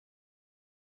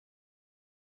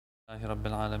رب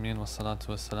العالمين والصلاة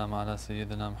والسلام على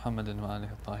سيدنا محمد وآله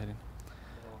الطاهرين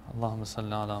اللهم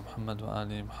صل على محمد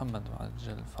وآل محمد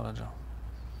وعجل فرجه.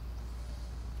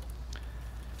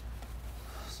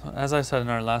 So as I said in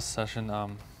our last session,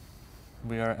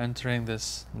 we are entering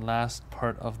this last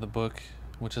part of the book,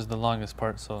 which is the longest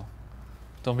part, so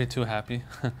don't be too happy.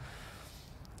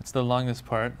 It's the longest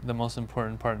part, the most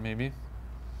important part maybe.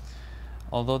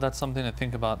 Although that's something to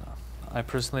think about. I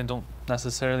personally don't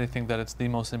necessarily think that it's the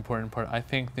most important part. I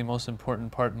think the most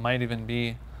important part might even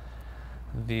be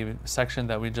the section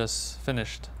that we just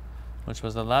finished, which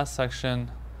was the last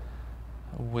section,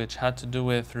 which had to do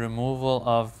with removal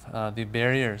of the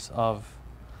barriers of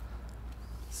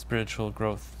spiritual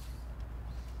growth.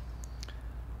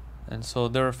 And so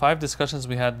there were 5 discussions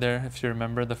we had there, if you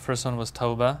remember. The first one was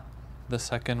Tawbah, the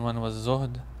second one was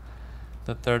Zuhd,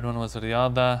 the third one was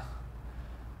Riyada,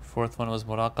 fourth one was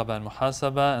Muraqabah and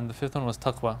Muhasabah, and the fifth one was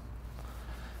Taqwa.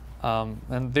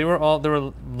 And there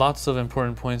were lots of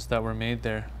important points that were made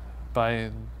there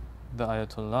by the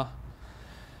Ayatollah.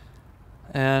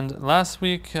 And last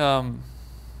week, the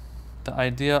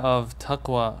idea of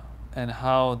Taqwa and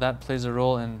how that plays a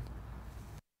role in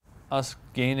us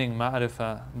gaining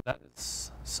ma'rifah,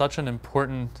 that's such an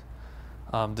important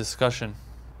discussion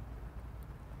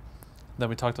that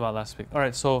we talked about last week.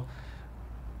 Alright, so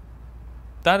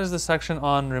that is the section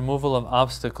on removal of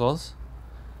obstacles.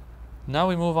 Now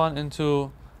we move on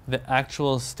into the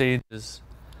actual stages,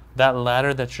 that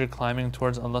ladder that you're climbing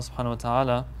towards Allah subhanahu wa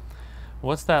ta'ala.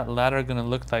 What's that ladder going to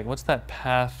look like? What's that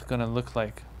path going to look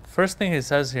like? First thing he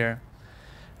says here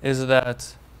is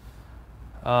that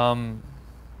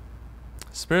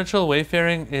spiritual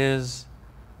wayfaring is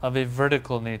of a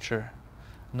vertical nature,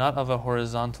 not of a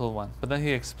horizontal one. But then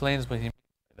he explains what he means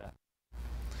by that.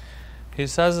 He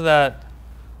says that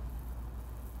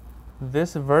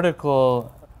this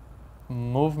vertical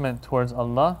movement towards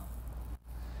Allah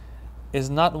is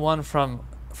not one from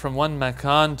one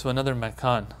makan to another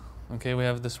makan. Okay, we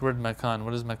have this word makan.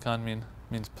 What does makan mean?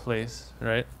 It means place,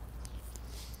 right?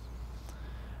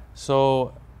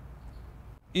 So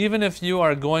even if you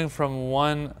are going from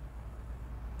one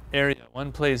area,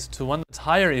 one place to one that's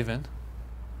higher even,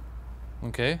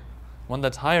 okay, one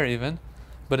that's higher even,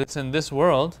 but it's in this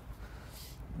world,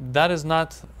 that is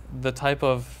not the type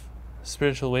of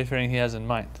spiritual wayfaring he has in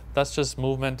mind. That's just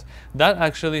movement. That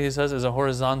actually, he says, is a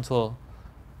horizontal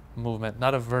movement,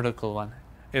 not a vertical one.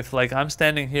 If like I'm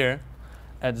standing here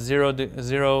at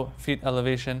 0 feet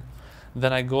elevation,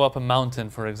 then I go up a mountain,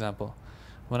 for example.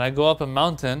 When I go up a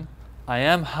mountain, I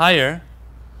am higher,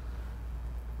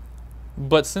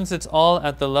 but since it's all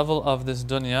at the level of this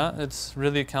dunya, it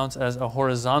really counts as a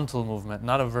horizontal movement,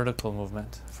 not a vertical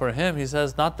movement. For him, he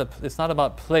says, it's not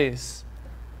about place,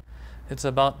 it's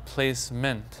about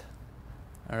placement.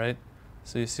 Alright?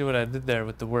 So you see what I did there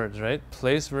with the words, right?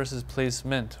 Place versus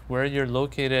placement. Where you're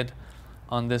located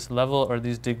on this level or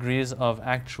these degrees of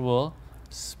actual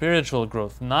spiritual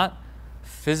growth, not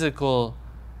physical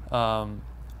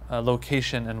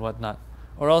location and whatnot.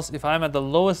 Or else if I'm at the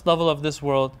lowest level of this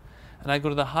world and I go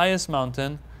to the highest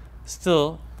mountain,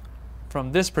 still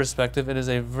from this perspective it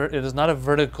is not a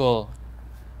vertical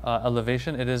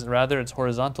elevation, it's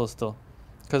horizontal still,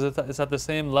 because it's at the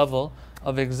same level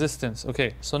of existence.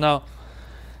 Okay, so now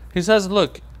he says,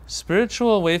 look,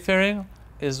 spiritual wayfaring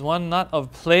is one not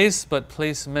of place but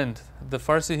placement. The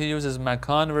Farsi he uses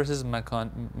makan versus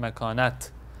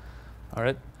makanat.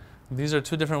 Alright, these are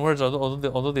two different words,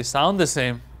 although they sound the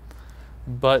same,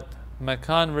 but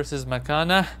makan versus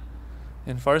makana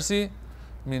in Farsi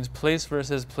means place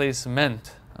versus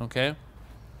placement. Okay.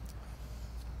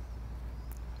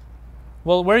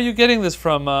 Well, where are you getting this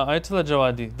from, Ayatollah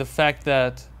Jawadi? The fact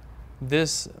that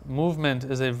this movement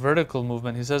is a vertical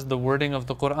movement. He says the wording of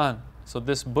the Quran. So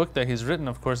this book that he's written,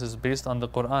 of course, is based on the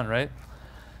Quran, right?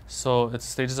 So it's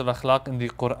stages of akhlaq in the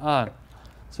Quran.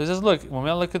 So he says, look, when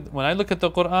I look at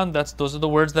the Quran, those are the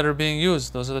words that are being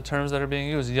used. Those are the terms that are being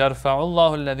used. يَرْفَعُ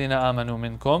اللَّهُ الَّذِينَ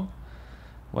آمَنُوا مِنْكُمْ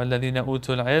وَالَّذِينَ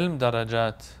أُوتُوا الْعِلْمَ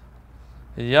دَرَجَاتٍ.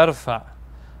 يَرْفَعُ.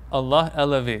 Allah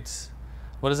elevates.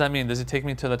 What does that mean? Does he take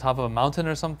me to the top of a mountain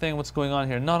or something? What's going on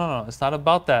here? No. It's not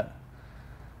about that.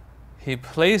 He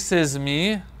places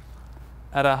me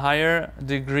at a higher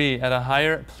degree, at a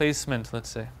higher placement, let's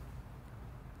say.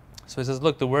 So he says,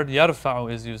 look, the word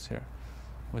yarfa'u is used here,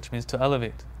 which means to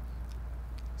elevate.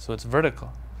 So it's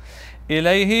vertical.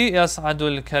 إِلَيْهِ يَصْعَدُ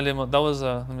الْكَلِمُ. That was,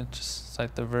 let me just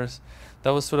cite the verse. That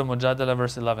was Surah Mujadala,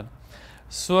 verse 11.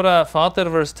 Surah Fatir,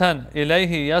 verse 10.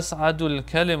 إِلَيْهِ يَصْعَدُ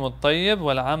الْكَلِمُ الطَّيِّبُ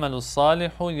وَالْعَمَلُ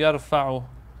الصَّالِحُ يَرْفَعُ.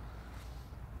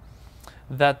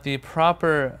 That the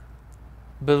proper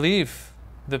belief,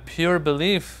 the pure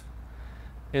belief,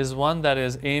 is one that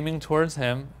is aiming towards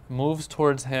Him, moves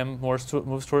towards Him, moves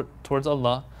towards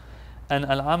Allah. And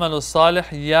al-amalu salih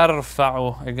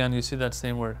yarfa'u. Again, you see that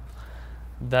same word.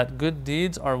 That good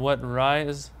deeds are what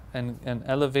rise and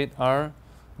elevate our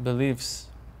beliefs.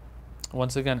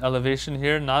 Once again, elevation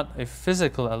here, not a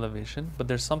physical elevation, but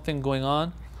there's something going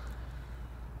on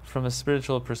from a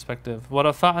spiritual perspective.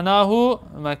 وَرَفَعْنَاهُ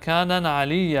مَكَانًا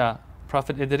عَلِيًّا.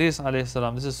 Prophet Idris alayhi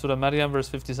salam. This is Surah Maryam verse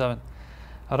 57.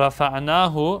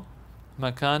 رَفَعْنَاهُ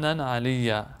مَكَانًا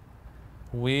عَلِيًّا.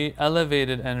 We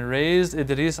elevated and raised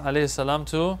Idris alayhi salam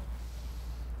to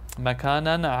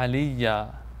مَكَانًا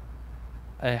عَلِيًّا,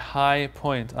 a high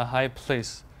point, a high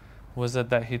place. Was it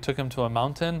that he took him to a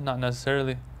mountain? Not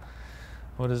necessarily.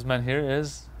 What is meant here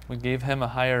is we gave him a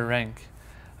higher rank.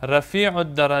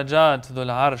 Rafi'ud darajat dhul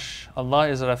arsh. Allah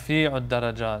is Rafi'ud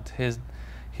darajat.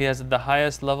 He has the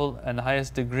highest level and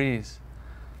highest degrees.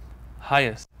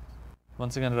 Highest.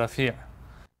 Once again, Rafi'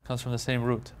 comes from the same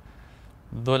root.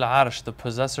 Dhul arsh, the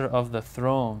possessor of the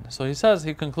throne. So he says,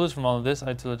 he concludes from all of this,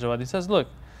 Ayatul Jawad. He says, look,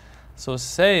 so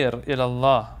sayr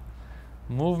ilallah,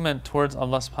 movement towards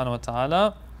Allah subhanahu wa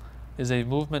ta'ala, is a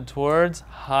movement towards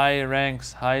high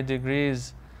ranks, high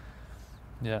degrees.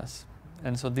 Yes.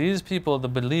 And so these people, the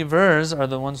believers, are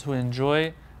the ones who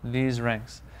enjoy these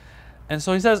ranks. And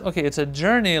so he says, okay, it's a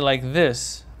journey like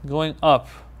this, going up.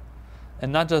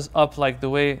 And not just up like the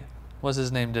way, what's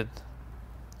his name did?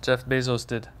 Jeff Bezos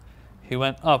did. He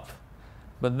went up.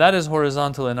 But that is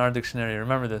horizontal in our dictionary.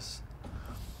 Remember this.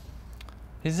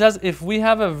 He says, if we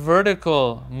have a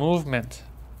vertical movement,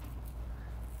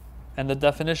 and the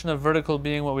definition of vertical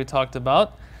being what we talked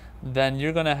about, then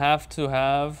you're going to have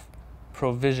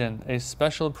provision, a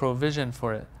special provision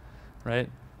for it, right?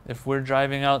 If we're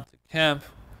driving out to camp,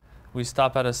 we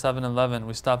stop at a 7-Eleven,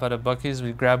 we stop at a Buc-ee's,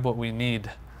 we grab what we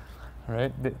need,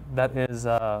 right? That is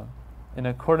in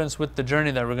accordance with the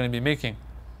journey that we're going to be making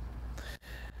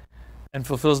and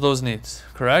fulfills those needs,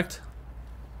 correct?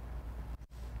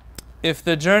 If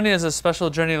the journey is a special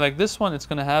journey like this one, it's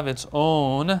going to have its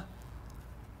own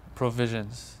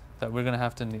provisions that we're going to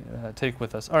have to take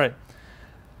with us. All right.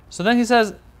 So then he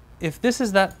says, if this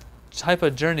is that type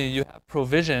of journey, you have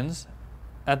provisions.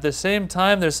 At the same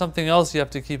time, there's something else you have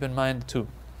to keep in mind too.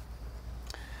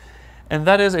 And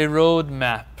that is a road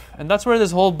map. And that's where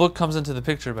this whole book comes into the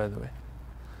picture, by the way.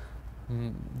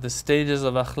 The stages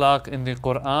of akhlaq in the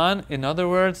Quran. In other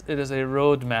words, it is a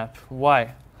road map.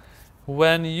 Why?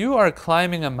 When you are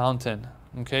climbing a mountain,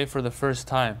 okay, for the first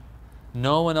time,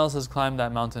 no one else has climbed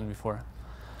that mountain before.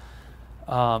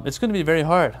 It's going to be very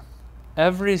hard.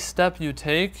 Every step you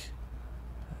take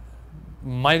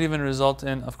might even result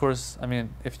in, of course, I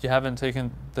mean, if you haven't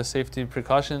taken the safety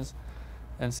precautions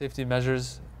and safety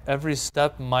measures, every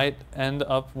step might end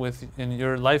up with in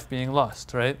your life being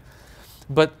lost, right?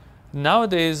 But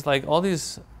nowadays, like all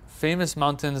these famous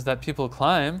mountains that people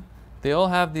climb, they all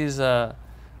have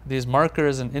these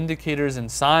markers and indicators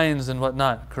and signs and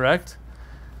whatnot, correct?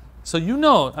 So you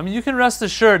know, I mean, you can rest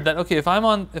assured that, okay, if I'm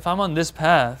on this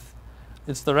path,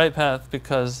 it's the right path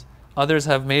because others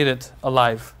have made it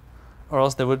alive, or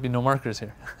else there would be no markers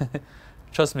here.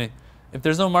 Trust me, if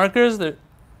there's no markers,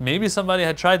 maybe somebody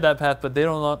had tried that path, but they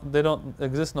don't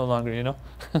exist no longer, you know,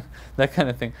 that kind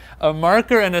of thing. A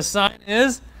marker and a sign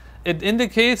it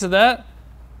indicates that,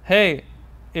 hey,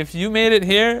 if you made it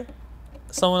here,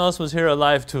 someone else was here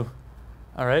alive too.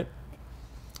 All right.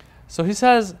 So he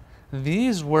says,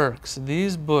 these works,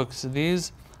 these books,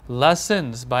 these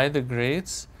lessons by the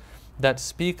greats that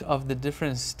speak of the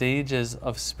different stages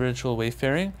of spiritual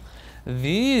wayfaring,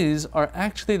 these are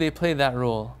actually, they play that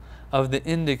role of the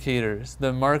indicators,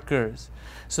 the markers,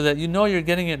 so that you know you're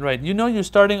getting it right. You know you're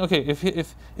starting, okay,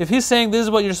 if he's saying this is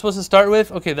what you're supposed to start with,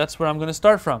 okay, that's where I'm going to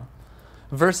start from,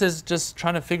 versus just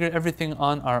trying to figure everything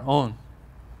on our own.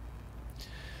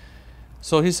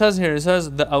 So he says here,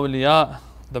 the awliya,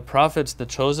 the prophets, the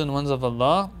chosen ones of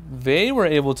Allah, they were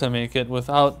able to make it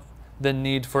without the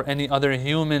need for any other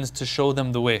humans to show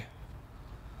them the way.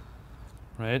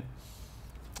 Right?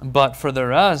 But for the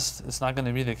rest, it's not going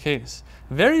to be the case.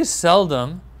 Very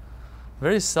seldom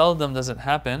does it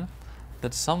happen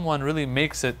that someone really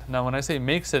makes it. Now when I say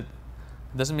makes it,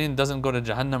 doesn't mean doesn't go to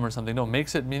Jahannam or something. No,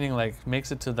 makes it meaning like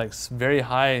makes it to like very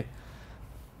high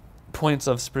points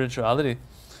of spirituality.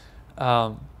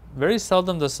 Very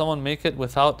seldom does someone make it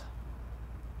without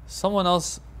someone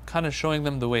else kind of showing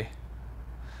them the way.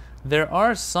 There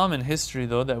are some in history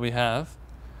though that we have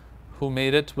who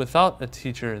made it without a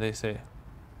teacher, they say.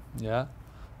 Yeah,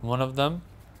 one of them,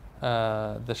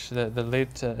 the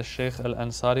late Sheikh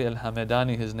Al-Ansari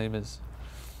Al-Hamedani, his name is.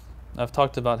 I've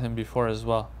talked about him before as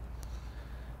well.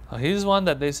 He's one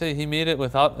that they say he made it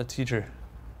without a teacher.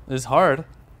 is hard.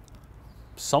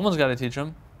 Someone's got to teach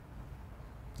him.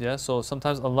 Yeah, so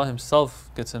sometimes Allah Himself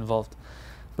gets involved.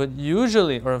 But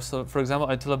usually, or so for example,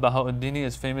 Ayatollah Baha'uddin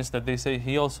is famous that they say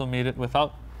he also made it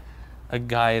without a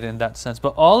guide in that sense.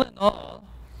 But all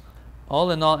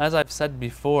in all, as I've said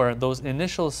before, those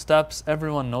initial steps,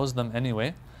 everyone knows them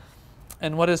anyway.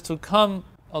 And what is to come,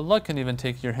 Allah can even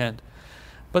take your hand.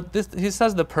 But this, he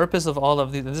says the purpose of all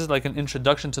of these, this is like an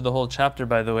introduction to the whole chapter,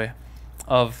 by the way,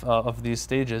 of these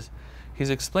stages. He's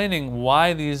explaining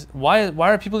why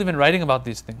are people even writing about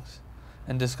these things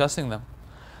and discussing them?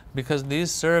 Because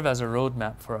these serve as a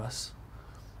roadmap for us.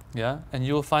 Yeah? And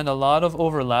you will find a lot of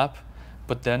overlap,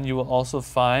 but then you will also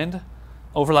find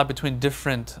overlap between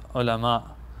different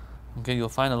ulama. Okay, you'll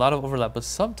find a lot of overlap, but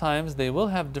sometimes they will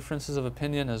have differences of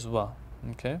opinion as well.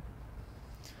 Okay?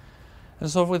 And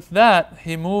so with that,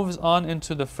 he moves on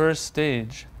into the first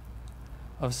stage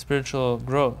of spiritual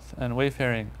growth and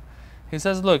wayfaring. He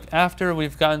says, look, after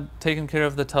we've taken care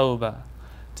of the tawbah,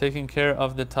 taking care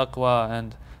of the taqwa,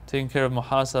 and taking care of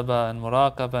muhasabah and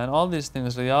muraqabah and all these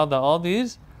things, riyada, all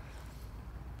these,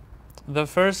 the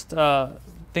first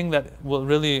thing that will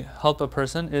really help a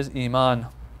person is iman.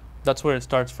 That's where it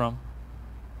starts from.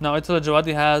 Now, Ayatollah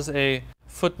Jawadi has a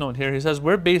footnote here. He says,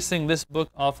 we're basing this book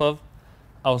off of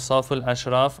Awsaf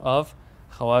al-Ashraf of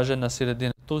Khawaja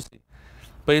Nasiruddin Tusi.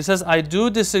 But he says, I do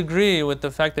disagree with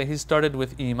the fact that he started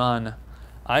with iman.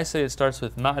 I say it starts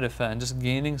with ma'rifah and just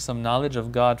gaining some knowledge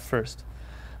of God first.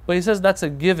 But he says that's a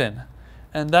given.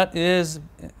 And that is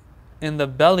in the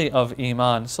belly of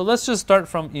iman. So let's just start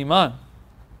from iman.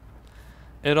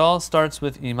 It all starts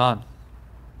with iman.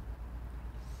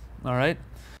 Alright?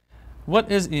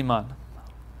 What is iman?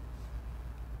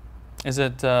 Is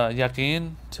it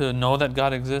yaqeen, to know that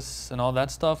God exists and all that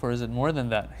stuff? Or is it more than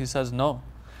that? He says no.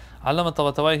 Allama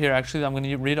Tabatabai here, actually I'm going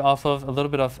to read off of a little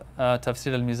bit of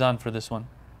Tafsir al-Mizan for this one.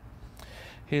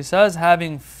 He says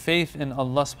having faith in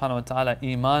Allah subhanahu wa ta'ala,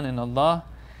 iman in Allah,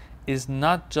 is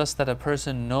not just that a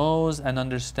person knows and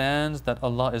understands that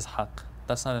Allah is haqq.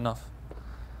 That's not enough.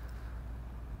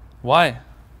 Why?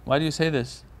 Why do you say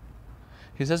this?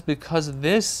 He says because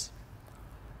this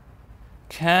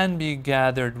can be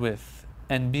gathered with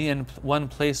and be in one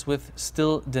place with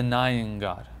still denying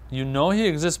God. You know He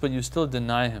exists, but you still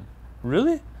deny Him.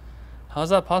 Really? How is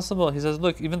that possible? He says,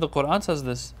 look, even the Quran says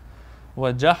this.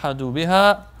 وَجَحَدُوا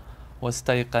بِهَا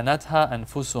وَاسْتَيْقَنَتْهَا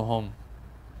أَنفُسُهُمْ.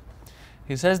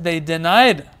 He says they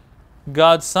denied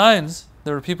God's signs.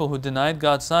 There were people who denied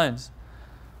God's signs.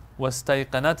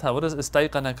 وَاسْتَيْقَنَتْهَا. What does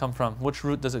istayqana come from? Which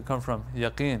root does it come from?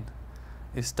 Yaqeen.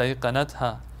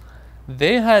 Istayqanatha.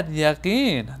 They had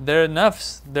yaqeen. Their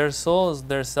nafs, their souls,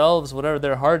 their selves, whatever,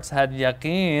 their hearts had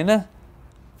yaqeen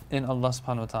in Allah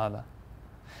subhanahu wa ta'ala.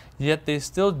 Yet they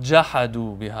still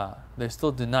jahadu biha. They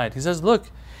still denied. He says,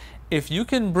 look, if you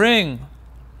can bring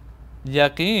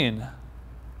yaqeen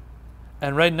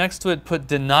and right next to it put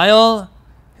denial,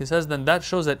 he says, then that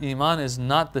shows that iman is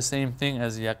not the same thing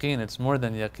as yaqeen. It's more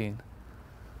than yaqeen.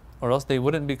 Or else they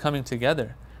wouldn't be coming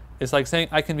together. It's like saying,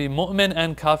 I can be mu'min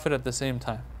and kafir at the same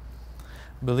time.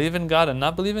 Believe in God and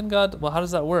not believe in God? Well, how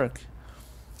does that work?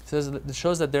 He says, it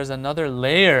shows that there's another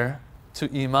layer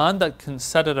to iman that can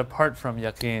set it apart from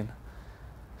yaqeen.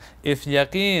 If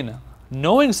yaqeen,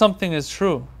 knowing something is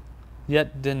true,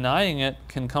 yet denying it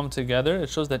can come together, it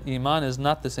shows that iman is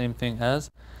not the same thing as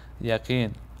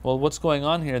yaqeen. Well, what's going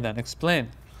on here then? Explain.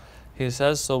 He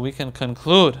says, so we can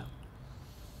conclude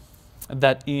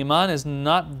that iman is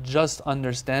not just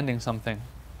understanding something,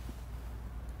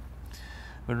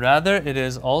 but rather it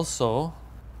is also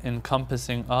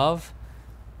encompassing of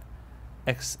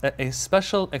a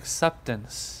special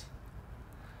acceptance.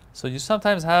 So you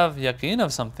sometimes have yaqeen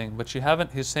of something, but you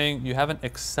haven't, he's saying you haven't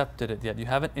accepted it yet. You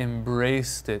haven't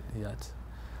embraced it yet.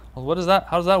 Well, what is that?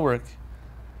 How does that work?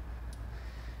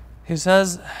 He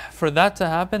says, for that to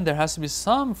happen, there has to be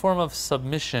some form of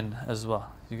submission as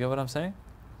well. You get what I'm saying?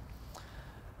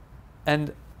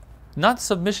 And not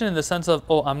submission in the sense of,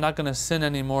 oh, I'm not going to sin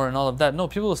anymore and all of that. No,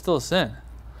 people will still sin.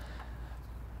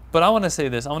 But I want to say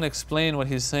this. I want to explain what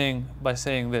he's saying by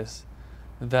saying this.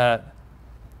 That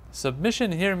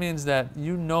submission here means that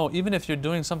you know, even if you're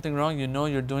doing something wrong, you know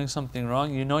you're doing something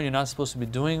wrong. You know you're not supposed to be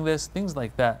doing this. Things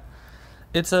like that.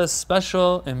 It's a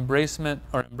special embracement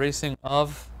or embracing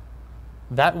of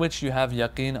that which you have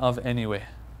yaqeen of anyway.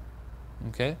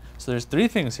 Okay? So there's three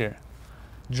things here.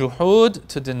 Juhud,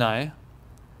 to deny.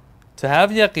 To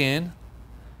have yaqeen.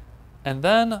 And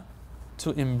then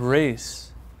to embrace.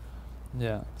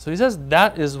 Yeah. So he says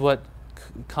that is what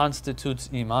constitutes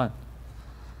iman.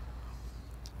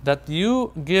 that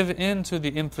you give in to the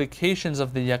implications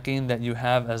of the yaqeen that you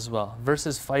have as well,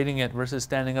 versus fighting it, versus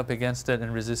standing up against it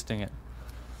and resisting it.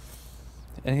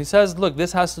 And he says, look,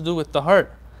 this has to do with the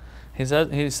heart.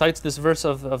 He cites this verse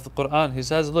of the Quran. He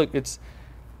says, look,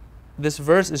 this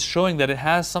verse is showing that it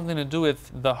has something to do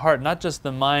with the heart, not just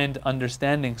the mind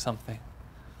understanding something.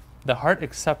 The heart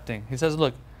accepting. He says,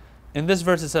 look, in this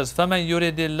verse it says, فَمَنْ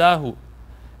يُرِدِ اللَّهُ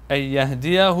أَن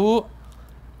يَهْدِيَهُ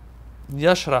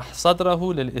يَشْرَحْ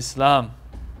صَدْرَهُ لِلْإِسْلَامِ.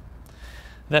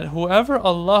 That whoever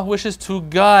Allah wishes to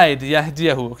guide,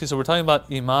 يَهْدِيَهُ. Okay, so we're talking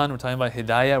about iman, we're talking about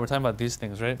hidayah, we're talking about these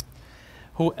things, right?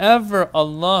 Whoever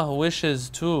Allah wishes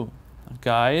to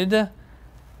guide,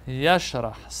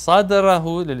 يَشْرَحْ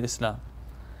صَدْرَهُ لِلْإِسْلَامِ.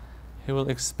 He will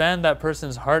expand that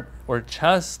person's heart or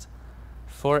chest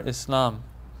for Islam,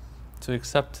 to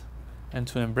accept and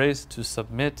to embrace, to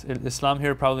submit. Islam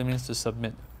here probably means to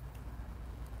submit.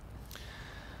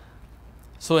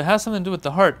 So it has something to do with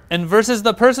the heart. And versus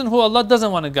the person who Allah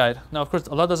doesn't want to guide. Now, of course,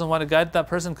 Allah doesn't want to guide that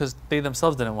person because they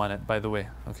themselves didn't want it, by the way.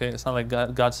 Okay, it's not like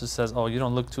God just says, oh, you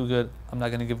don't look too good, I'm not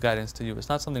going to give guidance to you. It's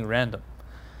not something random.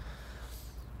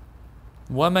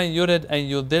 وَمَنْ يُرِدْ أَن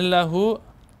يُضِلَّهُ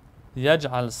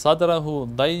يَجْعَلْ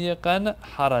صَدْرَهُ ضَيِّقًا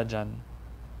حَرَجًا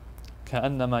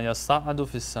كَأَنَّمَا يَصَّعَّدُ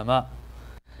فِي السَّمَاءِ.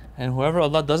 And whoever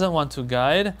Allah doesn't want to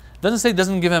guide, doesn't say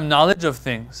doesn't give him knowledge of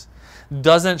things,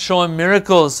 doesn't show him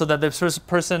miracles so that this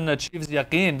person achieves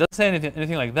yaqeen, doesn't say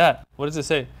anything like that. What does it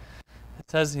say? It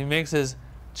says he makes his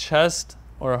chest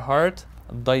or heart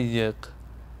ضيق,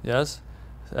 yes,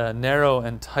 narrow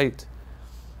and tight.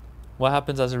 What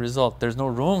happens as a result? There's no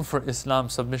room for Islam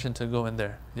submission to go in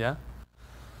there. Yeah.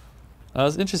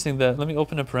 It's interesting that, let me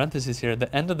open a parenthesis here.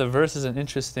 The end of the verse is it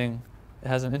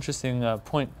has an interesting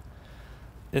point.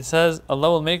 It says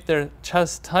Allah will make their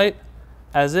chest tight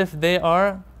as if they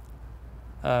are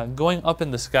going up in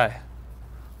the sky.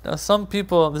 Now some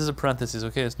people, this is a parenthesis,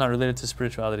 okay, it's not related to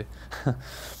spirituality.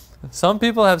 Some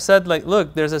people have said, like,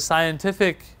 look, there's a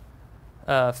scientific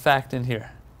fact in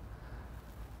here.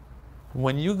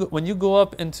 When you go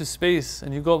up into space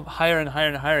and you go higher and higher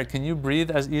and higher, can you breathe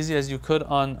as easy as you could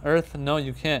on Earth? No,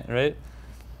 you can't, right?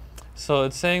 So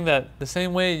it's saying that the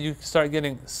same way you start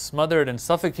getting smothered and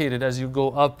suffocated as you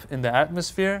go up in the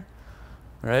atmosphere,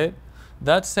 right?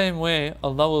 That same way,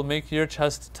 Allah will make your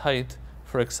chest tight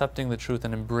for accepting the truth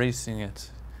and embracing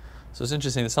it. So it's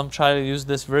interesting that some try to use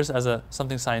this verse as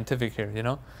something scientific here, you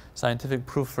know? Scientific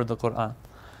proof for the Quran.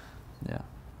 Yeah.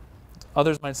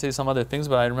 Others might say some other things,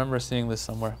 but I remember seeing this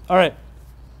somewhere. All right.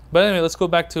 But anyway, let's go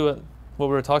back to what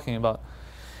we were talking about.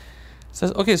 It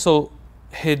says, okay, so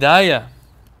hidayah,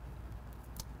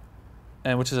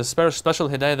 and which is a special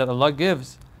hidayah that Allah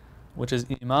gives, which is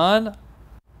iman.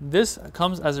 This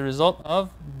comes as a result of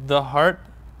the heart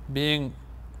being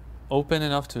open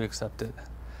enough to accept it.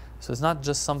 So it's not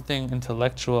just something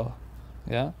intellectual.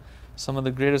 Yeah, some of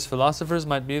the greatest philosophers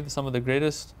might be some of the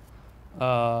greatest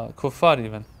kuffar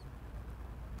even.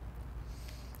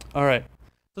 All right,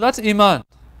 so that's iman.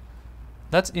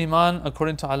 That's iman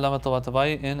according to Allama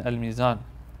Tabatabai in Al-Mizan.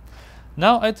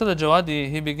 Now Ayatollah Jawadi,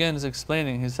 he begins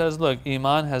explaining. He says, look,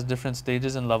 iman has different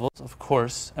stages and levels, of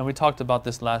course, and we talked about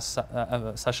this last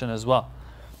session as well.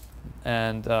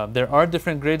 And there are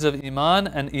different grades of iman,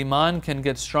 and iman can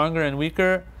get stronger and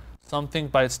weaker. Some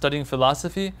think by studying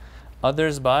philosophy,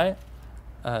 others by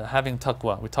having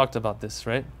taqwa. We talked about this,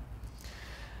 right?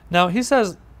 Now he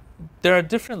says there are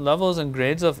different levels and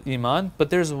grades of iman, but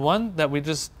there's one that we're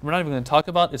not even going to talk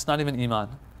about. It's not even iman.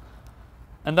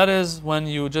 And that is when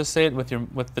you just say it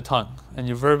with the tongue and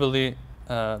you verbally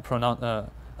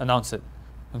announce it.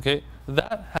 Okay,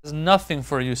 that has nothing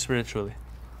for you spiritually.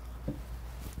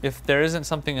 If there isn't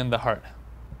something in the heart,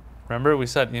 remember we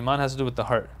said iman has to do with the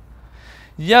heart.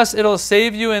 Yes, it'll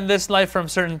save you in this life from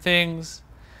certain things.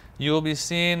 You will be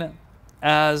seen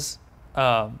as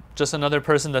just another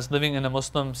person that's living in a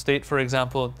Muslim state, for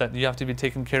example, that you have to be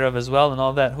taken care of as well, and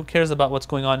all that. Who cares about what's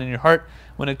going on in your heart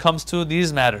when it comes to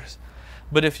these matters?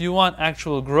 But if you want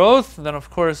actual growth, then of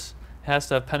course it has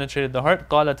to have penetrated the heart.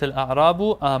 قَالَتِ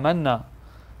الْأَعْرَابُ آمَنَّا.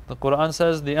 The Quran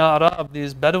says the A'rab,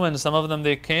 these Bedouins, some of them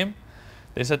they came,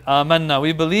 they said, آمَنَّا,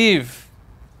 we believe.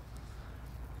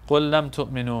 قُلْ لَمْ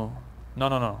تُؤْمِنُوا.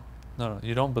 No,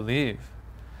 you don't believe.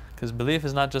 Because belief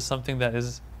is not just something that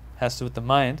has to do with the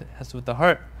mind, it has to do with the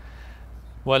heart.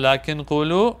 وَلَكِنْ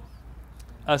قُولُوا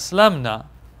أَسْلَمْنَا.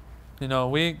 You know,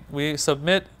 we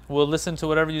submit, we'll listen to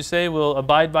whatever you say, we'll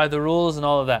abide by the rules and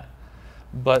all of that.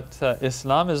 But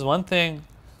Islam is one thing,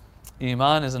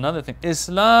 Iman is another thing.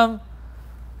 Islam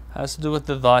has to do with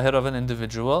the zahir of an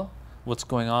individual, what's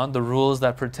going on, the rules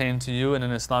that pertain to you in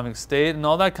an Islamic state, and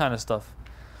all that kind of stuff.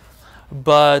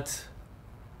 But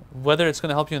whether it's going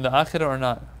to help you in the akhirah or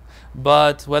not.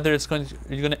 But whether you're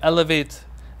going to elevate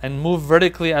and move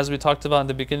vertically, as we talked about in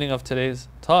the beginning of today's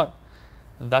talk,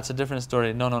 that's a different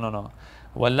story. No.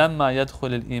 وَلَمَّا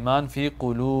يَدْخُلِ الْإِيمَانِ فِي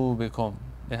قُلُوبِكُمْ.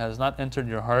 It has not entered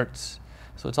your hearts.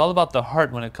 So it's all about the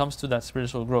heart when it comes to that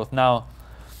spiritual growth. Now,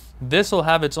 this will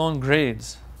have its own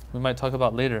grades. We might talk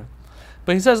about later.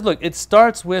 But he says, look, it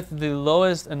starts with the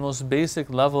lowest and most basic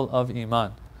level of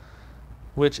iman,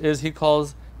 which is, he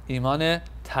calls iman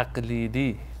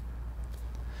taqlidi.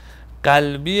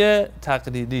 Qalbi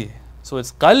taqlidi. So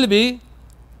it's qalbi,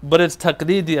 but it's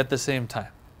taqlidi at the same time.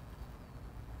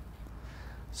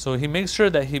 So he makes sure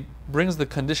that he brings the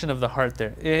condition of the heart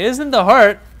there. It is in the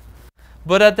heart,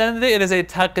 but at the end of the day, it is a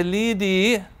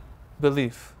taqlidi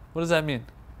belief. What does that mean?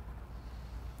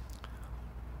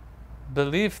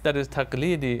 Belief that is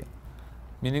taqlidi,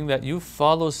 meaning that you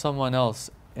follow someone else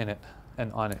in it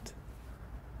and on it.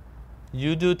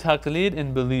 You do taqlid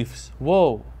in beliefs.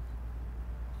 Whoa!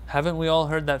 Haven't we all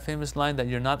heard that famous line that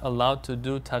you're not allowed to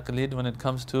do taqlid when it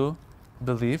comes to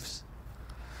beliefs?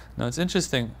 Now it's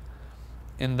interesting,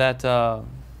 in that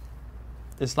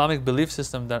Islamic belief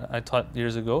system that I taught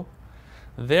years ago,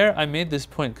 there I made this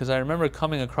point, because I remember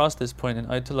coming across this point in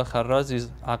Ayatollah Kharrazi's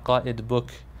Aqaid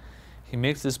book. He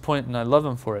makes this point, and I love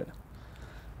him for it.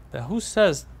 That who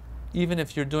says, even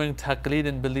if you're doing taqlid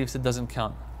in beliefs, it doesn't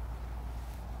count?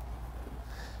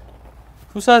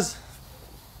 Who says?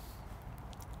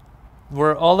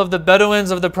 Were all of the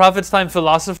Bedouins of the Prophet's time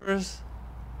philosophers?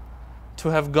 To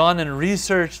have gone and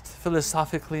researched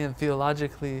philosophically and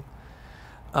theologically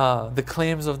the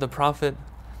claims of the Prophet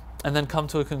and then come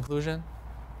to a conclusion?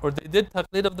 Or they did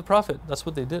taqlid of the Prophet. That's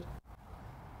what they did.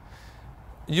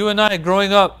 You and I,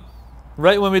 growing up,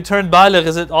 right when we turned baligh,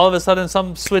 is it all of a sudden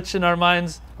some switch in our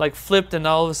minds like flipped, and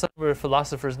all of a sudden we're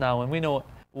philosophers now and we know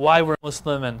why we're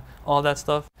Muslim and all that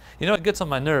stuff? You know, it gets on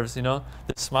my nerves, you know.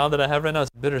 The smile that I have right now is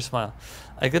a bitter smile.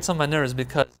 It gets on my nerves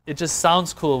because it just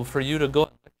sounds cool for you to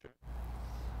go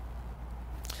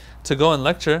and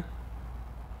lecture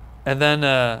and then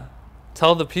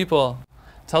tell the people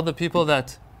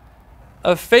that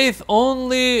a faith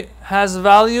only has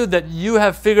value that you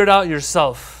have figured out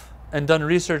yourself and done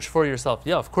research for yourself.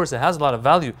 Yeah, of course it has a lot of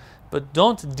value, but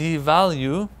don't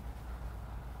devalue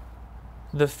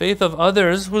the faith of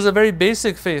others who's a very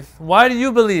basic faith. Why do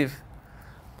you believe?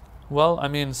 Well, I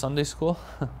mean, Sunday school.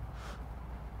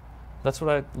 That's what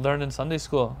I learned in Sunday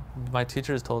school. My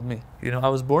teachers told me, you know, I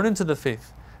was born into the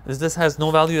faith. This has no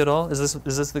value at all? Is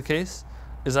this the case?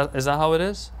 Is that how it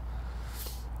is?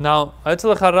 Now,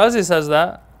 Ayatollah Kharrazi says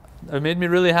that. It made me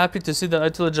really happy to see that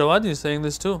Ayatollah Jawadi is saying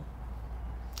this too.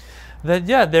 That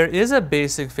yeah, there is a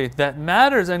basic faith that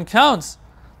matters and counts.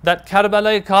 That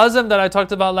Karbala Kazim that I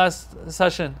talked about last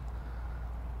session.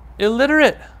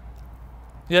 Illiterate.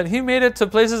 Yet he made it to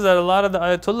places that a lot of the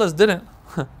Ayatollahs didn't.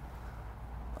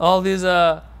 All these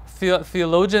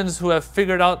theologians who have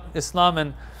figured out Islam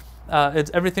and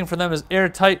it's everything for them is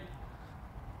airtight.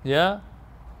 Yeah?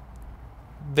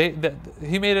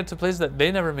 He made it to places that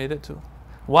they never made it to.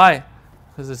 Why?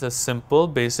 Because it's a simple,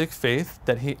 basic faith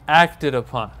that he acted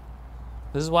upon.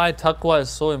 This is why taqwa is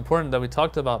so important that we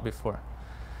talked about before.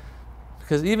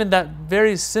 Because even that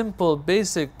very simple,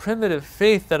 basic, primitive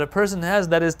faith that a person has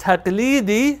that is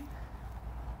taqlidi,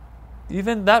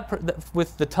 even that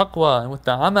with the taqwa and with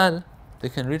the amal, they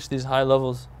can reach these high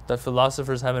levels that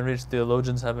philosophers haven't reached,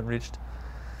 theologians haven't reached.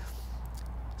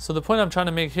 So the point I'm trying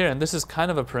to make here, and this is kind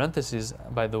of a parenthesis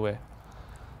by the way,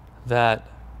 that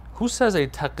who says a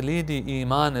taqlidi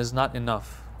iman is not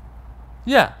enough?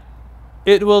 Yeah,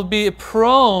 it will be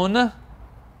prone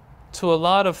to a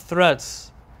lot of threats.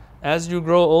 As you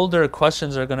grow older,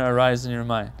 questions are going to arise in your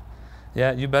mind.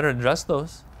 Yeah, you better address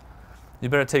those. You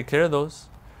better take care of those.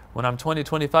 When I'm 20,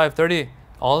 25, 30,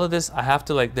 all of this, I have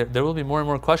to there will be more and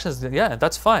more questions. Yeah,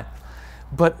 that's fine.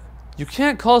 But you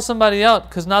can't call somebody out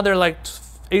because now they're like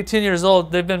 18 years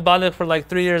old. They've been baligh for like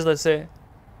 3 years, let's say.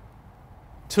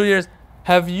 2 years.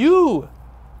 Have you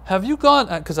gone,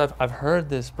 because I've heard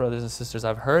this, brothers and sisters,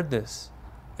 I've heard this.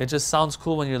 It just sounds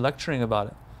cool when you're lecturing about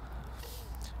it.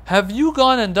 Have you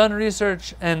gone and done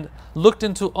research and looked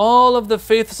into all of the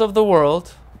faiths of the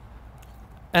world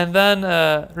and then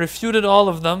refuted all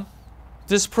of them,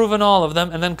 disproven all of them,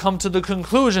 and then come to the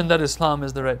conclusion that Islam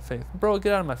is the right faith? Bro,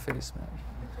 get out of my face, man.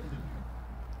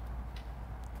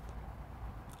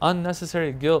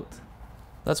 Unnecessary guilt.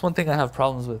 That's one thing I have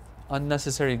problems with.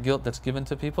 Unnecessary guilt that's given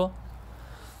to people.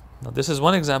 Now, this is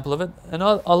one example of it, and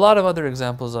a lot of other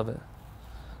examples of it.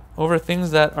 Over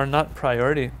things that are not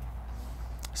priority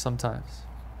sometimes.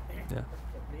 Yeah.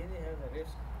 Really has a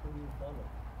risk who you follow.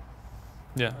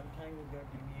 Yeah. Sometimes you get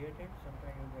deviated,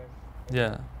 sometimes you get...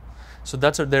 Yeah. So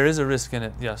there is a risk in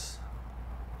it, yes.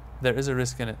 There is a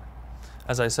risk in it.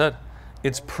 As I said,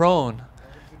 it's prone.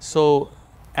 So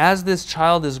as this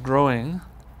child is growing,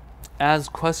 as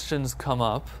questions come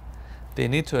up, they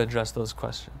need to address those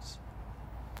questions.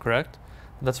 Correct?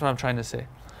 That's what I'm trying to say.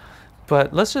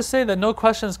 But let's just say that no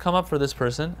questions come up for this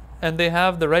person and they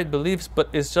have the right beliefs, but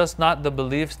it's just not the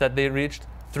beliefs that they reached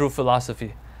through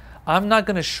philosophy. I'm not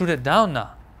going to shoot it down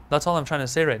now. That's all I'm trying to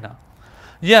say right now.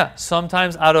 Yeah,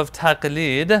 sometimes out of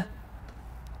taqleed,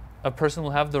 a person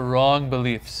will have the wrong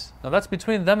beliefs. Now that's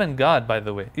between them and God, by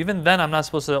the way. Even then, I'm not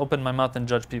supposed to open my mouth and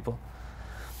judge people.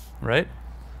 Right?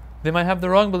 They might have the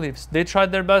wrong beliefs. They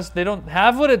tried their best. They don't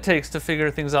have what it takes to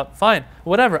figure things out. Fine.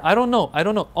 Whatever. I don't know.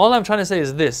 All I'm trying to say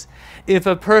is this. If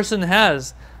a person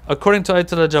has, according to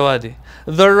Ayatollah Jawadi,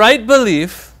 the right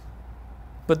belief,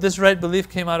 but this right belief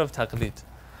came out of taqleed.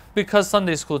 Because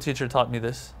Sunday school teacher taught me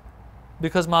this.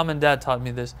 Because mom and dad taught me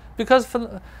this. Because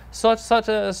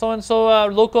so-and-so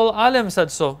local alim said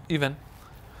so, even.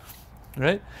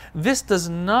 Right? This does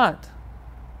not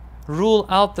rule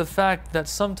out the fact that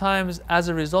sometimes as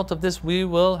a result of this we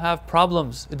will have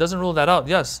problems. It doesn't rule that out.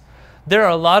 Yes, there are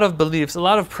a lot of beliefs, a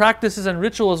lot of practices and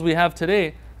rituals we have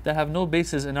today that have no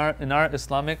basis in our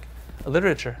Islamic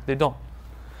literature. They don't.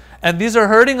 And these are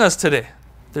hurting us today.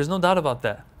 There's no doubt about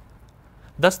that.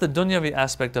 That's the dunyavi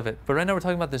aspect of it. But right now we're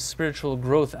talking about the spiritual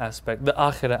growth aspect, the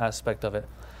akhirah aspect of it.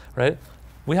 Right?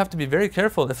 We have to be very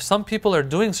careful. If some people are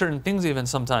doing certain things even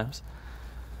sometimes,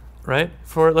 right?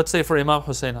 Let's say for Imam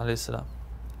Hussein alayhi salam,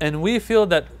 and we feel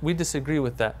that we disagree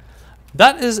with that.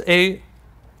 That is an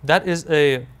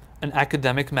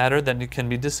academic matter that can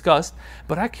be discussed,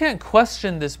 but I can't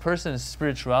question this person's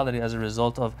spirituality as a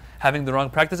result of having the wrong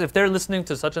practice. If they're listening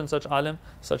to such and such alim,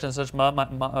 such and such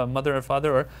mother or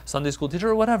father or Sunday school teacher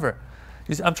or whatever.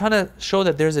 You see, I'm trying to show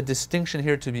that there's a distinction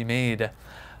here to be made.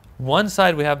 One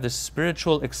side we have the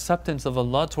spiritual acceptance of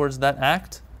Allah towards that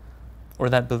act or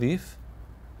that belief.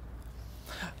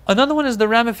 Another one is the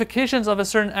ramifications of a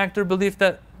certain act or belief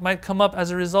that might come up as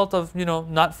a result of,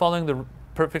 not following the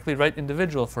perfectly right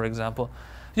individual, for example.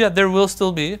 Yeah, there will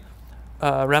still be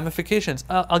ramifications.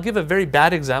 I'll give a very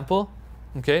bad example,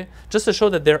 okay, just to show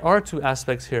that there are two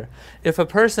aspects here. If a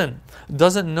person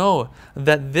doesn't know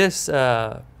that this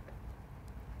glass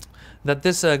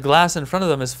in front of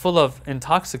them is full of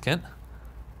intoxicant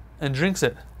and drinks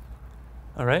it,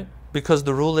 all right, because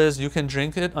the rule is you can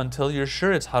drink it until you're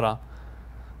sure it's haram.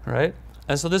 Right?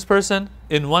 And so this person,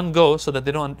 in one go, so that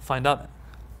they don't find out,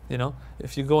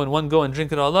 if you go in one go and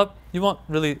drink it all up, you won't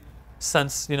really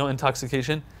sense,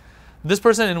 intoxication. This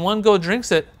person in one go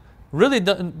drinks it, really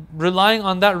relying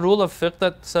on that rule of fiqh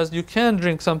that says you can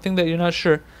drink something that you're not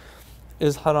sure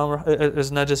is haram or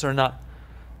is najis or not.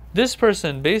 This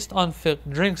person, based on fiqh,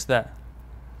 drinks that.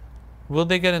 Will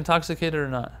they get intoxicated or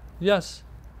not? Yes.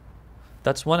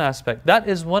 That's one aspect. That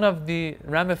is one of the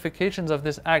ramifications of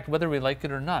this act, whether we like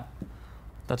it or not.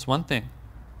 That's one thing.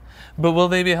 But will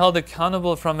they be held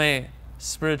accountable from a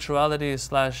spirituality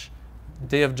 /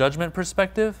 day of judgment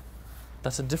perspective?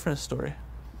 That's a different story.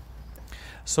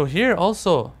 So here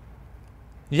also,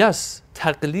 yes,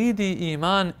 taqleedi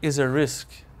iman is a risk.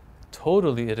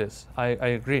 Totally it is. I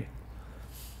agree.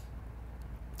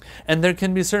 And there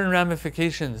can be certain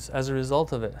ramifications as a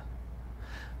result of it.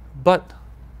 But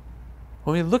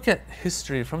when we look at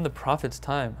history from the Prophet's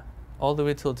time all the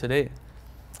way till today,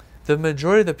 the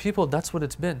majority of the people, that's what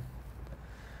it's been.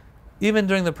 Even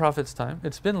during the Prophet's time,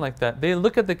 it's been like that. They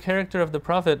look at the character of the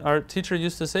Prophet. Our teacher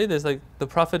used to say this, like the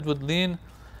Prophet would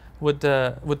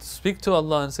would speak to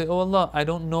Allah and say, "Oh Allah, I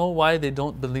don't know why they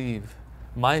don't believe.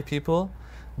 My people,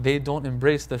 they don't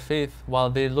embrace the faith while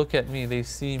they look at me, they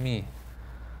see me."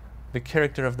 The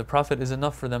character of the Prophet is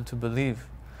enough for them to believe.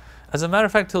 As a matter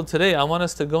of fact, till today, I want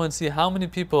us to go and see how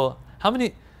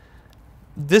many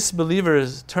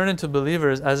disbelievers turn into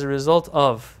believers as a result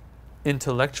of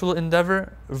intellectual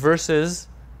endeavor versus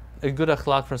a good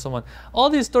akhlaq from someone. All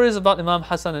these stories about Imam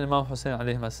Hassan and Imam Hussein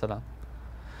alayhim as-salam,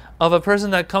 of a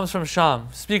person that comes from Sham,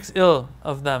 speaks ill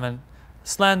of them and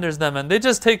slanders them, and they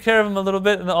just take care of him a little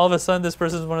bit, and all of a sudden this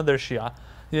person is one of their Shia.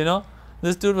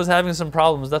 This dude was having some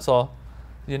problems, that's all.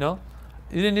 You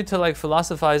didn't need to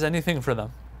philosophize anything for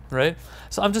them. Right?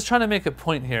 So I'm just trying to make a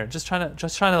point here, just trying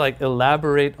to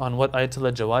elaborate on what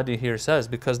Ayatollah Jawadi here says,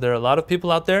 because there are a lot of people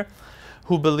out there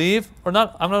who believe, I'm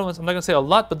not going to say a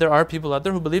lot, but there are people out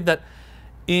there who believe that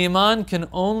Iman can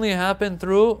only happen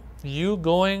through you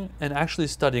going and actually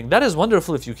studying. That is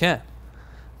wonderful if you can.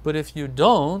 But if you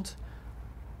don't,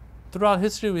 throughout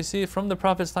history we see from the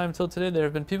Prophet's time till today, there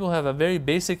have been people who have a very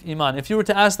basic Iman. If you were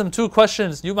to ask them two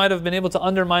questions, you might have been able to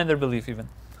undermine their belief even.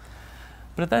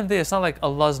 But at the end of the day, it's not like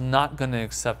Allah's not going to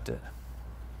accept it.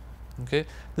 Okay?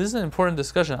 This is an important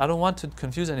discussion. I don't want to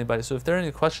confuse anybody. So if there are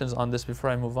any questions on this before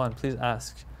I move on, please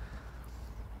ask.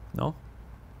 No?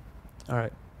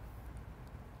 Alright.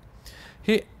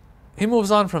 He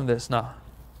moves on from this now.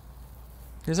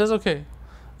 He says, okay,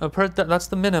 that's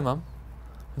the minimum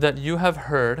that you have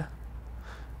heard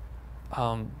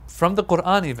from the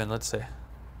Quran even, let's say.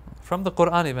 From the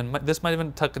Quran even. This might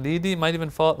even taqleedi, might even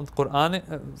fall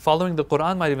Quran, following the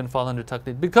Quran might even fall under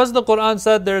taqleed. Because the Quran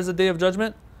said there is a day of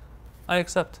judgment, I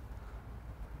accept.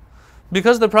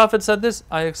 Because the Prophet said this,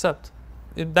 I accept.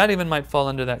 That even might fall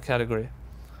under that category.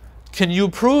 Can you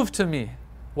prove to me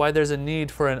why there's a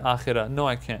need for an akhirah? No,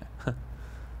 I can't.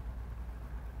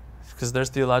 Because there's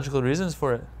theological reasons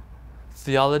for it.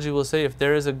 Theology will say if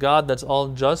there is a God that's all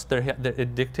just,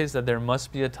 it dictates that there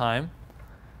must be a time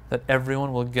that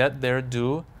everyone will get their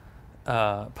due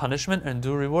punishment and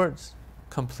due rewards.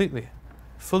 Completely.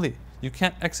 Fully. You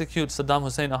can't execute Saddam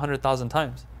Hussein 100,000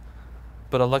 times.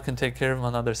 But Allah can take care of him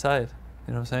on the other side.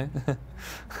 You know what I'm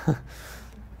saying?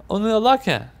 Only Allah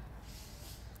can.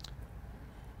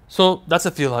 So that's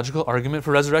a theological argument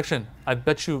for resurrection. I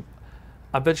bet you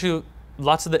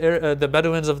lots of the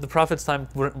Bedouins of the Prophet's time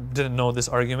didn't know this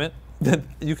argument.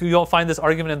 You don't find this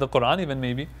argument in the Quran even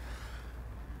maybe.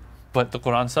 But the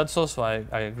Quran said so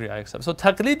I agree, I accept. So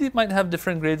taqleed might have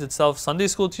different grades itself. Sunday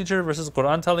school teacher versus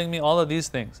Quran telling me, all of these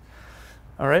things.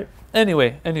 Alright?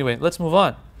 Anyway, let's move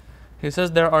on. He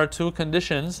says there are two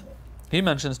conditions. He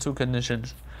mentions two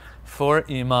conditions for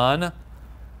Iman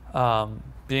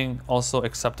being also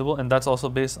acceptable, and that's also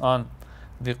based on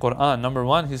the Quran. Number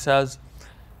one, he says,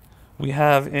 we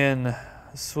have in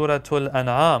Surah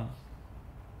Al-An'am,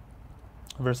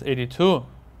 verse 82,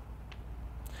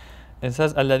 it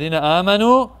says, الَّذِينَ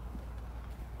آمَنُوا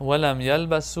وَلَمْ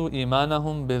يَلْبَسُوا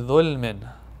إِيمَانَهُمْ بِظُلْمٍ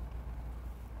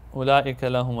أُولَٰئِكَ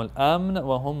لَهُمُ الْأَمْنُ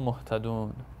وَهُمْ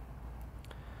مُهْتَدُونَ.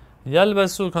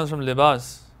 Yalbasu comes from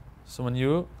libas. So when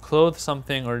you clothe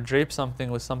something or drape something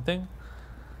with something.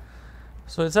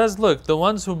 So it says, look, the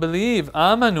ones who believe,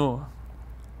 amanu,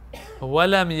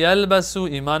 walam yalbasu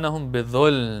imanahum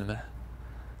bidhulm.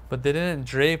 But they didn't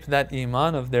drape that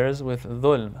iman of theirs with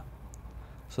dhulm.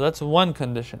 So that's one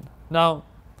condition. Now,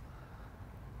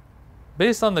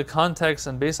 based on the context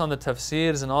and based on the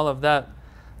tafsirs and all of that,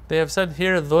 they have said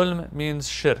here dhulm means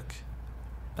shirk.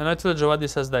 And Ayatollah Jawadi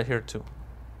says that here too.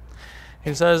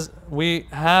 He says, we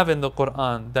have in the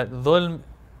Quran that dhulm,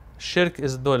 shirk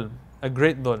is dhulm, a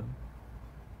great dhulm.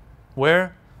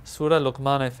 Where? Surah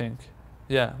Luqman, I think.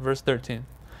 Yeah, verse 13.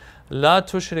 La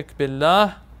tushrik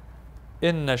billah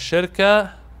inna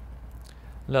shirka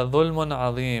la dhulmun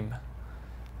alim.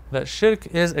 That shirk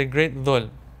is a great dhulm.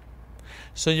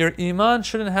 So your iman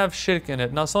shouldn't have shirk in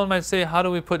it. Now someone might say, how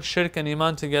do we put shirk and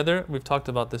iman together? We've talked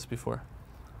about this before.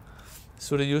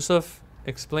 Surah Yusuf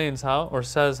explains how, or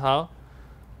says how,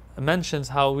 mentions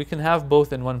how we can have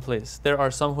both in one place. There are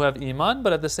some who have iman,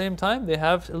 but at the same time they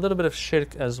have a little bit of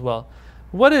shirk as well.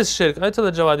 What is shirk?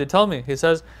 Ayatollah Jawadi, tell me. He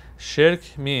says,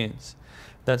 shirk means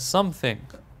that something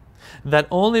that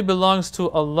only belongs to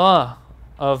Allah,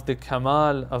 of the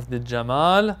kamal, of the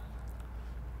jamal,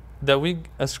 that we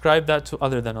ascribe that to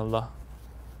other than Allah.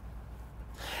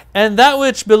 And that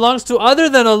which belongs to other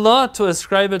than Allah, to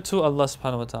ascribe it to Allah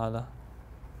subhanahu wa ta'ala.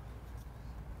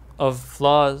 Of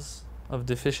flaws, of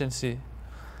deficiency.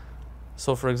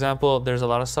 So for example, there's a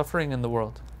lot of suffering in the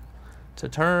world. To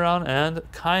turn around and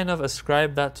kind of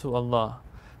ascribe that to Allah,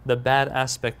 the bad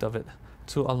aspect of it,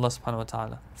 to Allah subhanahu wa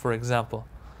ta'ala, for example.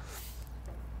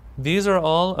 These are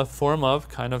all a form of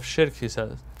kind of shirk, he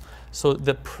says. So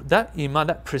that iman,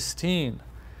 that pristine,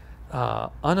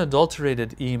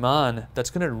 unadulterated iman that's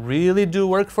going to really do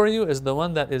work for you is the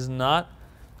one that is not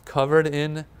covered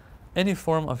in any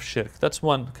form of shirk. That's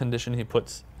one condition he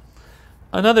puts.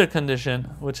 Another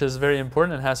condition, which is very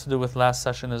important and has to do with last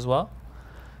session as well,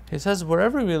 he says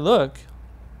wherever we look,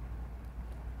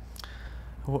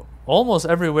 almost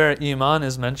everywhere iman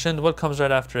is mentioned, what comes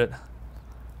right after it?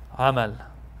 Amal.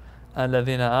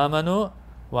 الَّذِينَ آمَنُوا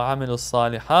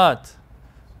وَعَمِلُوا الصَّالِحَاتِ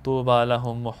طُوبَى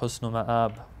لَهُمْ وَحُسْنُ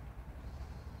مَآبٍ.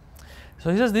 So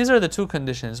he says these are the two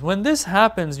conditions. When this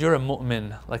happens, you're a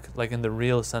mu'min, like in the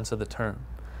real sense of the term.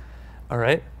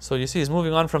 Alright? So you see he's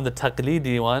moving on from the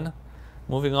taqleedi one,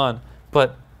 moving on.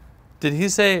 But did he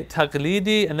say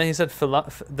taqleedi and then he said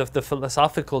the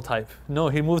philosophical type? No,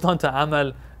 he moved on to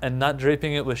amal and not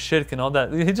draping it with shirk and all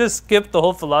that. He just skipped the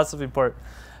whole philosophy part.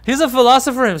 He's a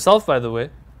philosopher himself, by the way,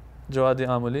 Jawadi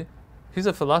Amuli. He's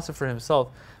a philosopher himself.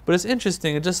 But it's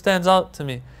interesting, it just stands out to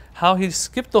me how he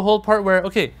skipped the whole part where,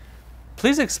 okay,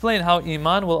 please explain how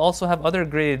iman will also have other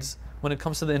grades when it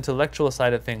comes to the intellectual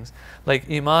side of things, like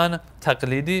iman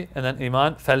taqlidi and then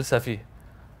iman falsafi.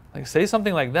 Like say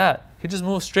something like that, he just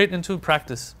moves straight into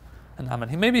practice and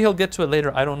aman. Maybe he'll get to it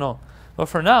later, I don't know. But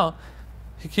for now,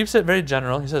 he keeps it very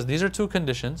general. He says these are two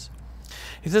conditions.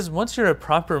 He says once you're a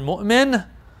proper mu'min,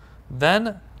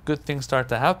 then good things start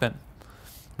to happen.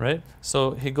 Right?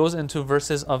 So he goes into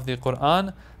verses of the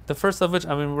Quran. The first of which,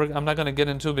 I'm not going to get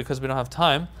into because we don't have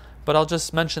time, but I'll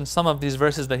just mention some of these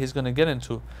verses that he's going to get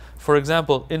into. For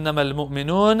example, إِنَّمَا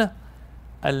الْمُؤْمِنُونَ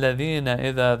الَّذِينَ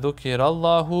إِذَا ذُكِرَ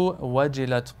اللَّهُ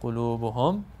وَجِلَتْ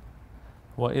قُلُوبُهُمْ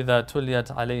وَإِذَا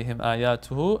تُلِيَتْ عَلَيْهِمْ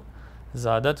آيَاتُهُ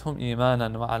زَادَتْهُمْ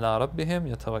إِيمَانًا وَعَلَى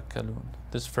رَبِّهِمْ يَتَوَكَّلُونَ.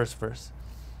 This first verse,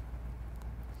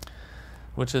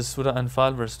 which is Surah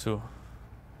Anfal verse 2.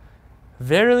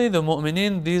 Verily the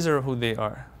mu'mineen, these are who they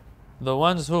are. The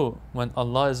ones who, when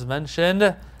Allah is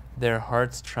mentioned, their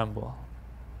hearts tremble.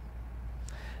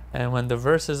 And when the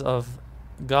verses of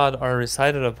God are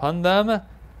recited upon them,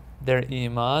 their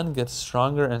iman gets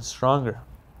stronger and stronger.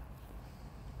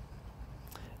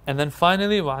 And then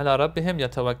finally, وَعَلَى رَبِّهِمْ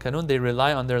يَتَوَكَّلُونَ, they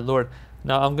rely on their Lord.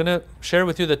 Now I'm going to share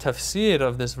with you the tafsir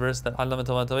of this verse that Allama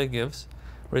Tabatabai gives,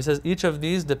 where he says each of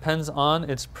these depends on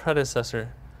its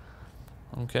predecessor.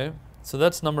 Okay, so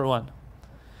that's number one.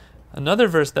 Another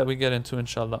verse that we get into,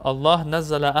 inshallah. Allah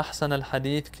nazzala ahsan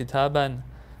al-hadith kitaban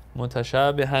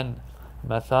mutashabihan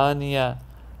mathaniya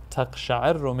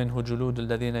taqsha'irru minhu julud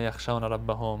alladhina yakhshawna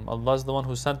rabbahum. Allah is the one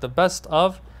who sent the best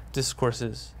of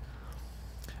discourses.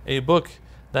 A book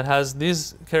that has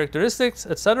these characteristics,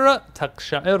 etc.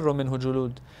 taqsha'irru minhu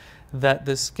julud, that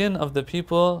the skin of the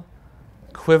people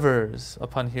quivers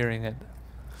upon hearing it.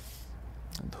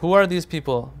 Who are these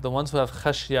people? The ones who have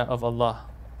khashya of Allah.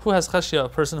 Who has khashya? A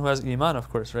person who has iman, of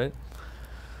course, right?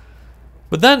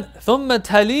 But then ثُمَّ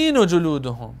تَلِينُ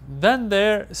جُلُودُهُمْ, then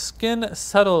their skin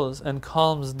settles and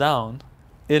calms down.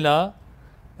 إِلَى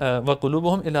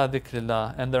وَقُلُوبُهُمْ إِلَى ذِكْرِ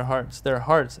اللَّهِ, and their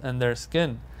hearts and their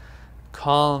skin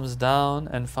calms down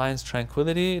and finds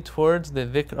tranquility towards the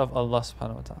dhikr of Allah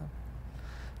subhanahu wa ta'ala.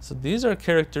 So these are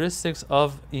characteristics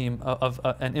of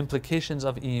and implications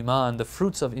of iman, the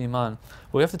fruits of iman.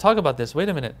 But we have to talk about this. Wait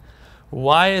a minute.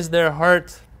 Why is their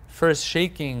heart first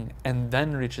shaking and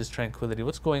then reaches tranquility?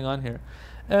 What's going on here?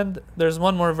 And there's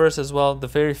one more verse as well, the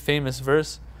very famous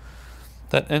verse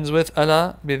that ends with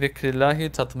أَلَا بِذِكْرِ اللَّهِ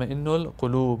تَطْمَئِنُّ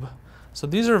الْقُلُوبِ. So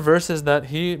these are verses that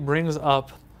he brings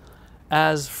up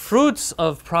as fruits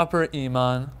of proper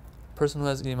iman. Person who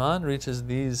has iman reaches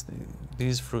these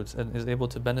fruits and is able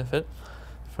to benefit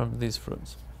from these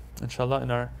fruits. Inshallah,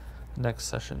 in our next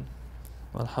session.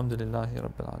 Alhamdulillahi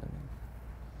Rabbil Alameen.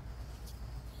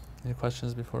 Any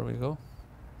questions before we go?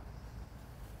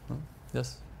 No?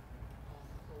 Yes?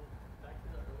 So back to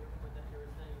the earlier point that you were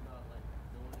saying about like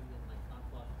knowing and like not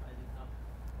philosophizing stuff.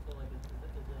 So like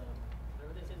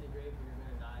whenever they say in the grave when you're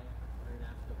gonna die or you're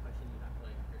gonna ask a question, you have to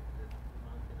like your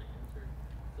mom's gonna answer.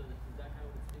 So is that kind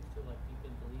of what it speaks to? Like you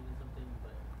can believe in something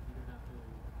but you don't have to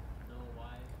know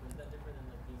why. But is that different than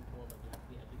like being told like you have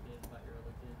to be educated about your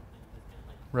religion and you just can't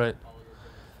like Right. follow your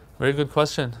religion? Very good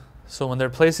question. So when they're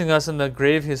placing us in the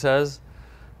grave, he says,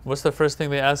 what's the first thing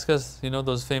they ask us? You know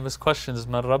those famous questions: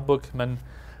 Man Rabbuk, Man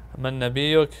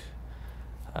Nabiyuk,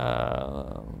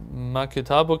 Ma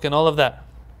Kitabuk, and all of that.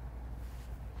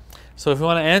 So if we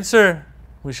want to answer,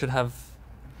 we should have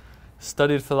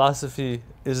studied philosophy.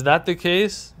 Is that the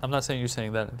case? I'm not saying you're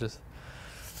saying that.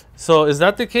 So is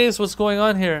that the case? What's going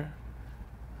on here?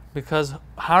 Because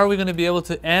how are we going to be able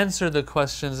to answer the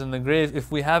questions in the grave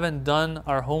if we haven't done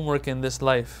our homework in this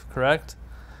life, correct?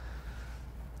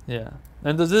 Yeah.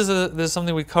 And this is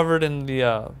something we covered in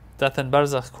the Death and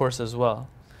Barzakh course as well.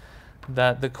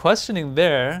 That the questioning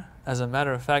there, as a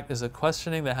matter of fact, is a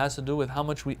questioning that has to do with how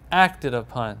much we acted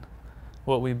upon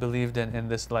what we believed in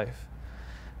this life.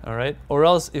 All right? Or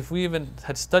else, if we even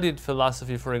had studied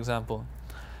philosophy, for example,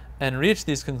 and reach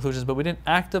these conclusions, but we didn't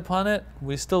act upon it,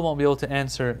 we still won't be able to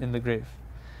answer in the grave.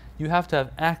 You have to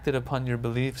have acted upon your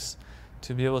beliefs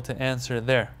to be able to answer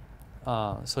there.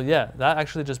 So yeah, that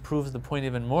actually just proves the point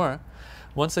even more.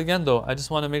 Once again though, I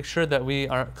just want to make sure that we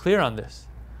are clear on this.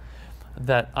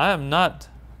 That I am not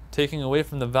taking away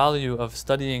from the value of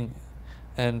studying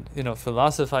and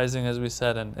philosophizing, as we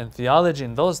said, and theology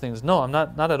and those things. No, I'm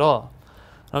not at all.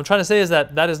 What I'm trying to say is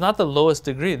that is not the lowest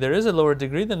degree. There is a lower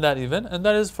degree than that even, and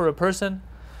that is for a person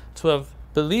to have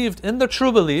believed in the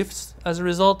true beliefs as a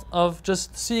result of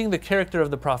just seeing the character of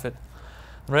the Prophet,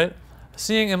 right?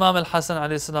 Seeing Imam al-Hasan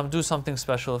alayhi salam do something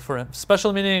special for him.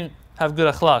 Special meaning have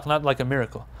good akhlaq, not like a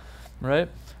miracle, right?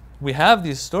 We have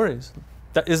these stories.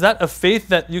 Is that a faith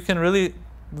that you can really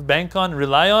bank on,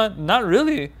 rely on? Not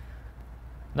really.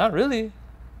 Not really.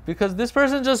 Because this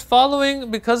person just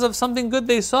following because of something good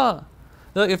they saw.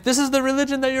 They're like, if this is the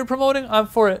religion that you're promoting, I'm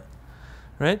for it.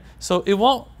 Right? So it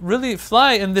won't really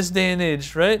fly in this day and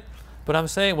age, right? But I'm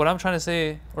saying, what I'm trying to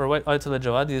say, or what Ayatollah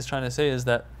Jawadi is trying to say is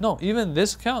that, no, even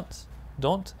this counts.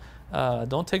 Don't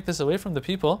take this away from the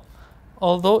people,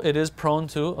 although it is prone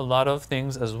to a lot of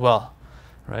things as well,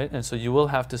 right? And so you will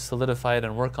have to solidify it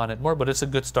and work on it more, but it's a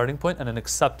good starting point and an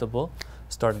acceptable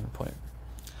starting point.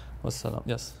 Wassalam.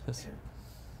 Yes, yes.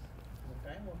 The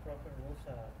time of Prophet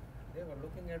Musa, they were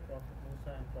looking at Prophet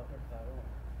Musa and Prophet Harun,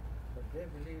 but they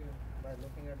believe by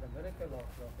looking at the miracle of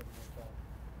Prophet Musa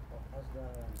of Hasda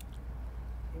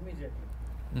immediately.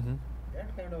 Mm-hmm.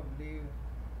 That kind of belief,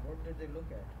 what did they look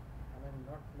at? I mean,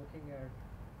 not looking at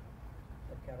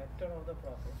the character of the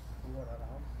prophets who were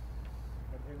around,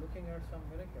 but they're looking at some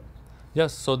miracles.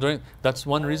 Yes, so that's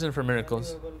one reason for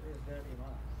miracles. How valuable is that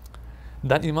iman?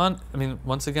 That iman, I mean,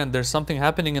 once again, there's something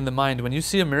happening in the mind. When you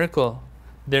see a miracle,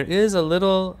 there is a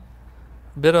little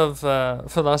bit of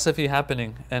philosophy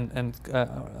happening, and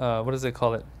what does they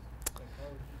call it?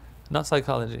 Not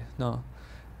psychology, no.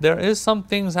 There is some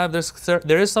things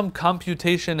there is some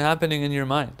computation happening in your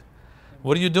mind.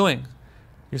 What are you doing?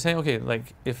 You're saying, okay,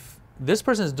 like if this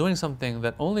person is doing something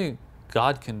that only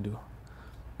God can do,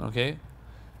 okay?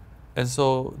 And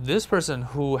so this person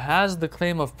who has the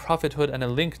claim of prophethood and a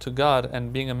link to God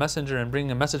and being a messenger and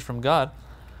bringing a message from God,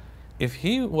 if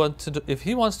he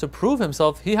wants to prove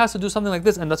himself, he has to do something like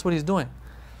this, and that's what he's doing.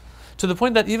 To the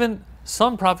point that even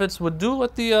some prophets would do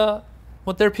what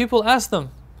their people ask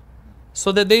them,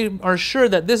 so that they are sure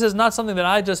that this is not something that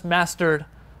I just mastered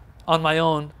on my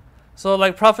own. So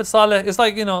like Prophet Saleh, it's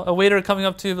like, a waiter coming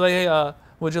up to you like, hey,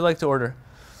 would you like to order?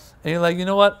 And you're like, you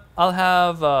know what? I'll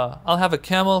have a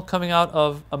camel coming out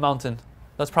of a mountain.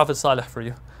 That's Prophet Saleh for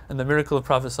you, and the miracle of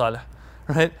Prophet Saleh,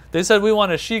 right? They said we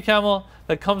want a she camel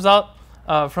that comes out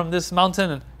from this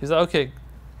mountain, and he's like, okay,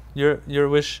 your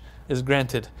wish is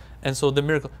granted. And so the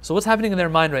miracle. So what's happening in their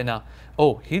mind right now?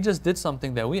 Oh, he just did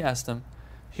something that we asked him.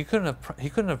 He couldn't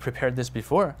have prepared this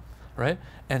before, right?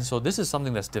 And so this is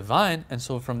something that's divine. And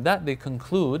so from that they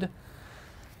conclude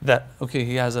that, okay,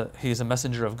 he's a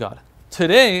messenger of God.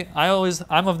 Today,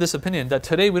 I'm of this opinion that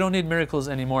today we don't need miracles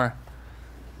anymore,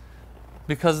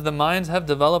 because the minds have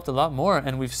developed a lot more,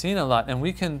 and we've seen a lot, and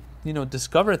we can,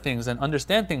 discover things and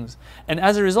understand things. And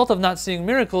as a result of not seeing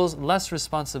miracles, less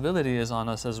responsibility is on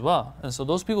us as well. And so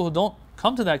those people who don't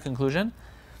come to that conclusion,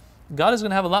 God is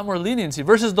going to have a lot more leniency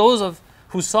versus those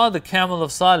who saw the camel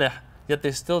of Saleh, yet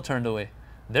they still turned away.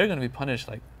 They're going to be punished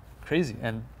like crazy,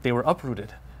 and they were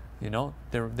uprooted.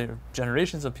 There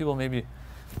generations of people maybe,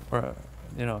 or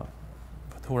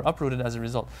who were uprooted as a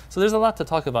result. So there's a lot to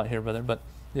talk about here, brother. But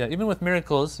yeah, even with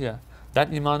miracles, yeah, that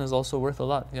iman is also worth a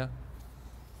lot. Yeah.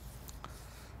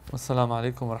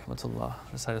 Wassalamu alaikum wa rahmatullah.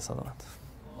 Recite salawat.